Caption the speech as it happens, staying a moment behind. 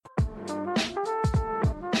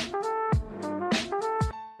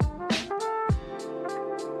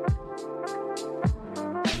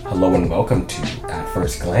Hello and welcome to At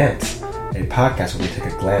First Glance, a podcast where we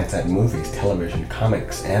take a glance at movies, television,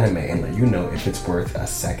 comics, anime, and let you know if it's worth a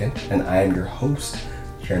second. And I am your host,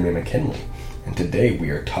 Jeremy McKinley. And today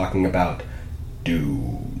we are talking about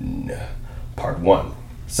Dune, Part 1.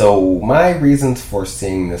 So my reasons for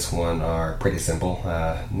seeing this one are pretty simple.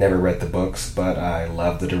 Never read the books, but I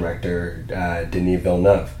love the director, Denis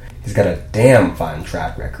Villeneuve. He's got a damn fine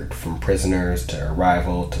track record, from Prisoners to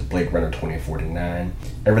Arrival to Blade Runner 2049.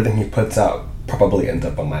 Everything he puts out probably ends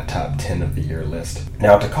up on my top 10 of the year list.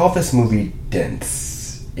 Now, to call this movie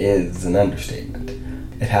dense is an understatement.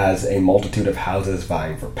 It has a multitude of houses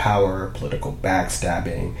vying for power, political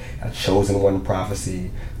backstabbing, a chosen one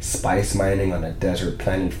prophecy, spice mining on a desert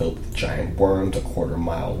planet filled with giant worms a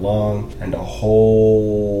quarter-mile long, and a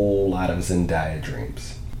whole lot of Zendaya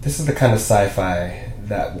dreams. This is the kind of sci-fi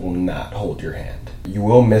that will not hold your hand. You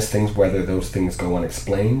will miss things, whether those things go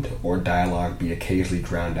unexplained or dialogue be occasionally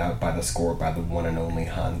drowned out by the score by the one and only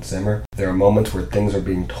Hans Zimmer. There are moments where things are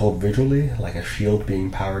being told visually, like a shield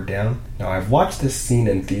being powered down. Now, I've watched this scene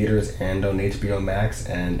in theaters and on HBO Max,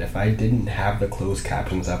 and if I didn't have the closed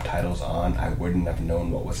caption subtitles on, I wouldn't have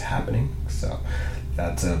known what was happening. So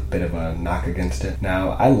that's a bit of a knock against it.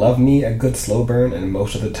 Now, I love me a good slow burn, and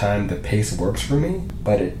most of the time the pace works for me,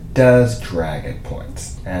 but it does drag at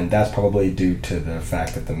points. And that's probably due to the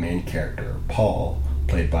fact that the main character, Paul,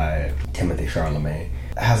 played by Timothée Chalamet,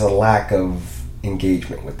 has a lack of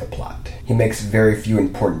engagement with the plot. He makes very few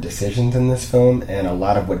important decisions in this film, and a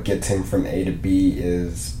lot of what gets him from A to B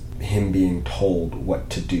is him being told what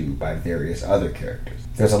to do by various other characters.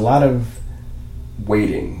 There's a lot of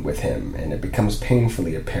waiting with him, and it becomes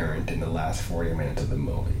painfully apparent in the last 40 minutes of the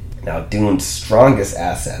movie. Now, Dune's strongest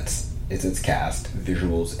assets is its cast,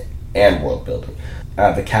 visuals, and world building.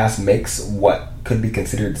 The cast makes what could be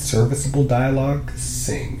considered serviceable dialogue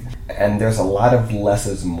sing, and there's a lot of less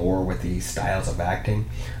is more with these styles of acting.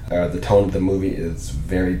 The tone of the movie is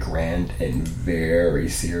very grand and very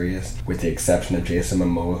serious, with the exception of Jason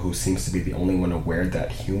Momoa, who seems to be the only one aware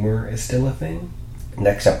that humor is still a thing.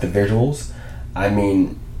 Next up, the visuals. I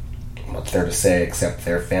mean, what's there to say except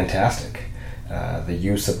they're fantastic. The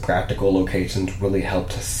use of practical locations really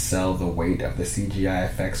helped to sell the weight of the CGI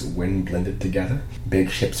effects when blended together. Big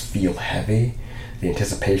ships feel heavy. The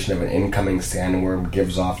anticipation of an incoming sandworm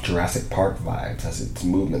gives off Jurassic Park vibes, as its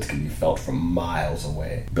movements can be felt from miles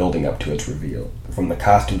away, building up to its reveal. From the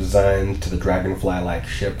costume design to the dragonfly-like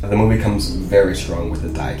ship, the movie comes very strong with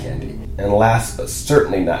its eye candy. And last, but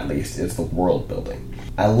certainly not least, is the world building.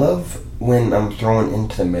 I love when I'm thrown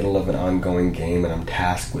into the middle of an ongoing game and I'm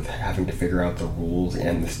tasked with having to figure out the rules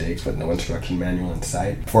and the stakes with no instruction manual in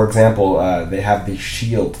sight. For example, they have these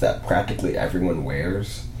shields that practically everyone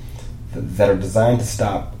wears that are designed to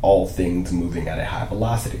stop all things moving at a high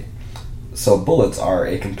velocity. So bullets are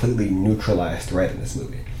a completely neutralized threat in this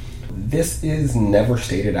movie. This is never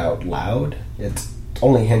stated out loud. It's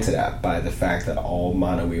only hinted at by the fact that all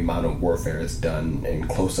mano-a-mano warfare is done in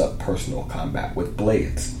close-up personal combat with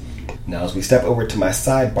blades. Now, as we step over to my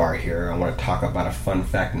sidebar here, I want to talk about a fun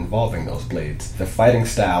fact involving those blades. The fighting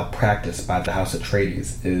style practiced by the House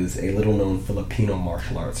Atreides is a little-known Filipino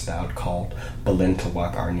martial arts style called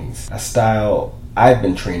Balintawak Arnis, a style I've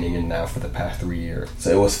been training in now for the past 3 years, so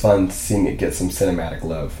it was fun seeing it get some cinematic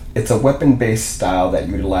love. It's a weapon-based style that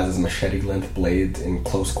utilizes machete-length blades in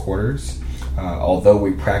close quarters. Although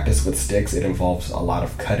we practice with sticks, it involves a lot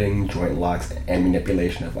of cutting, joint locks, and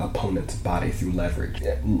manipulation of opponent's body through leverage.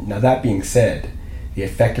 Now, that being said, the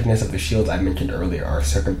effectiveness of the shields I mentioned earlier are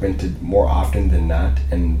circumvented more often than not,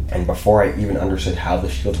 and before I even understood how the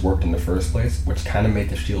shields worked in the first place, which kind of made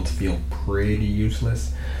the shields feel pretty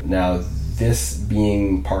useless. Now, this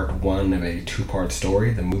being part one of a two-part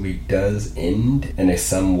story, the movie does end in a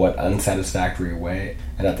somewhat unsatisfactory way,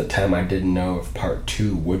 and at the time I didn't know if part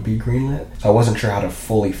two would be greenlit, so I wasn't sure how to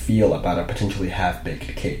fully feel about a potentially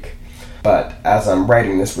half-baked cake. But as I'm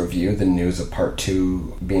writing this review, the news of part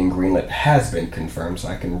two being greenlit has been confirmed, so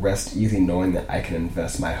I can rest easy knowing that I can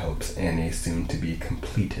invest my hopes in a soon-to-be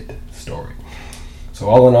completed story. So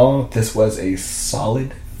all in all, this was a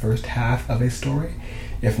solid first half of a story,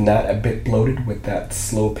 if not a bit bloated with that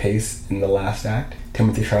slow pace in the last act.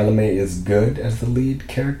 Timothée Chalamet is good as the lead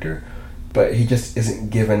character, but he just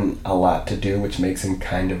isn't given a lot to do, which makes him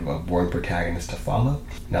kind of a boring protagonist to follow.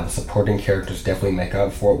 Now, the supporting characters definitely make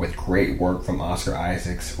up for it with great work from Oscar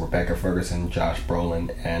Isaacs, Rebecca Ferguson, Josh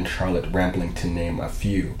Brolin, and Charlotte Rampling, to name a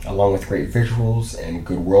few. Along with great visuals and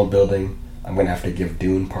good world building, I'm going to have to give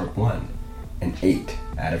Dune Part 1 an 8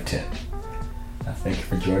 out of 10. Thank you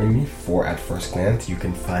for joining me for At First Glance. You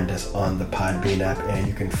can find us on the Podbean app, and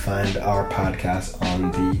you can find our podcast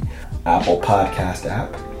on the Apple Podcast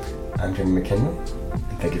app. I'm Jeremy McKinley,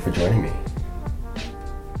 and thank you for joining me.